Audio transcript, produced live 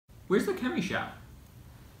Where's the Chem-E shop?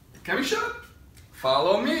 The Chem-E shop?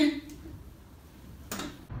 Follow me.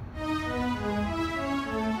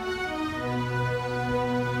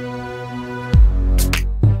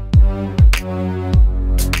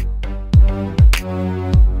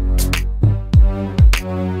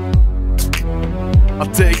 I'll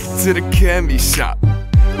take you to the Chem-E shop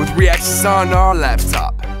with reactions on our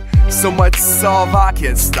laptop. So much to solve I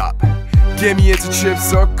can't stop. Give me into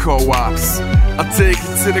chips or co-ops. I'll take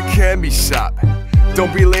you to the Chem-E shop.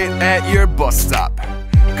 Don't be late at your bus stop.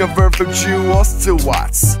 Convert from joules to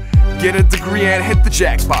watts. Get a degree and hit the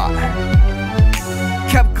jackpot.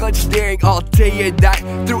 Chemical engineering all day and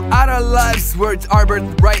night. Throughout our lives, words are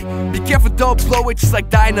birthright. Be careful, don't blow it just like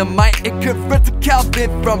dynamite. It converts to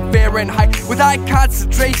Kelvin from Fahrenheit. With high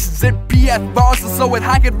concentrations in PFRs, also with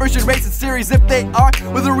high conversion rates in series if they are.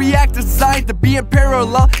 With a reactor designed to be in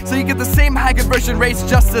parallel, so you get the same high conversion rates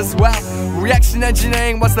just as well. Reaction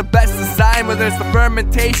engineering was the best design, whether it's the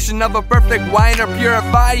fermentation of a perfect wine or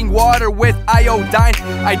purifying water with iodine.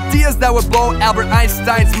 Ideas that would blow Albert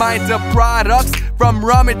Einstein's mind to products from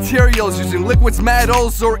raw materials using liquids,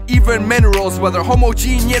 metals, or even minerals. Whether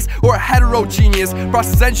homogeneous or heterogeneous,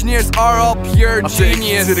 process engineers are all pure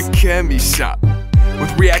genius. I'll take you to the Chem-E shop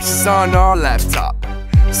with reactions on our laptop.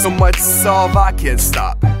 So much to solve I can't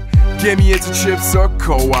stop. Give me into chips or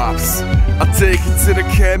co-ops. I'll take you to the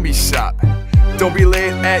Chem-E shop. Don't be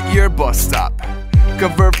late at your bus stop.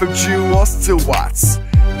 Convert from joules to watts.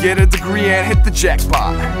 Get a degree and hit the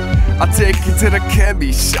jackpot. I'll take you to the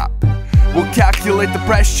Chem-E shop. We'll calculate the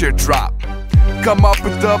pressure drop. Come up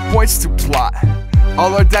with the points to plot.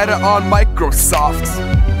 All our data on Microsoft.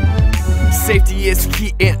 Safety is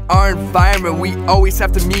key in our environment. We always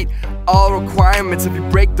have to meet all requirements. If you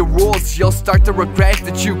break the rules, you'll start to regret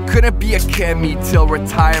that you couldn't be a Chem-E till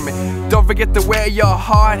retirement. Don't forget to wear your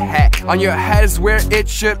hard hat. On your head is where it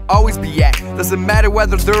should always be at. Doesn't matter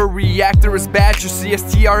whether the reactor is batch or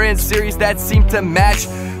CST are in series that seem to match.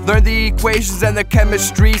 Learn the equations and the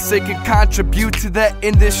chemistry so you can contribute to the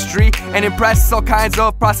industry and impress all kinds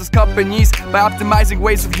of process companies by optimizing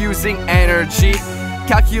ways of using energy.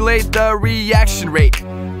 Calculate the reaction rate.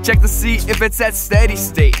 Check to see if it's at steady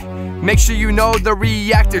state. Make sure you know the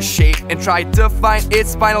reactor shape and try to find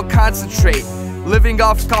its final concentrate. Living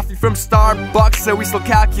off coffee from Starbucks, so we still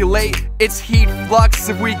calculate its heat flux.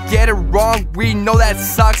 If we get it wrong, we know that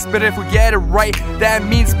sucks, but if we get it right, that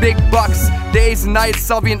means big bucks. Days and nights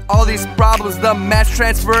solving all these problems. The mass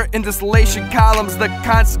transfer in distillation columns, the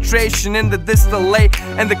concentration in the distillate,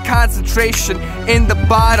 and the concentration in the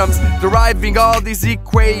bottoms. Deriving all these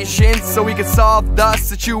equations so we can solve the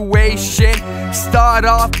situation. Start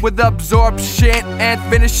off with absorption and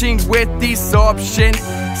finishing with desorption.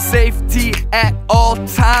 Safety at all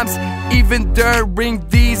times, even during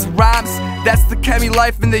these rhymes. That's the Chem-E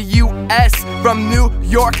life in the US, from New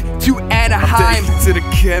York to Anaheim. I'll take you to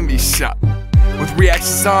the Chem-E shop with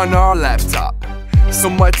reactions on our laptop. So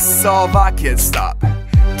much to solve I can't stop.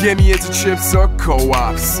 Give me into chips or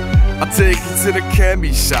co-ops. I'll take you to the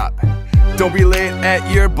Chem-E shop. Don't be late at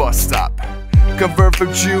your bus stop. Convert from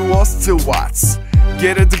joules to watts.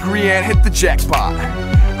 Get a degree and hit the jackpot.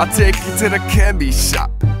 I'll take you to the Chem-E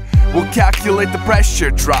shop. We'll calculate the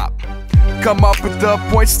pressure drop. Come up with the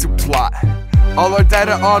points to plot. All our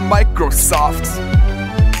data on Microsoft.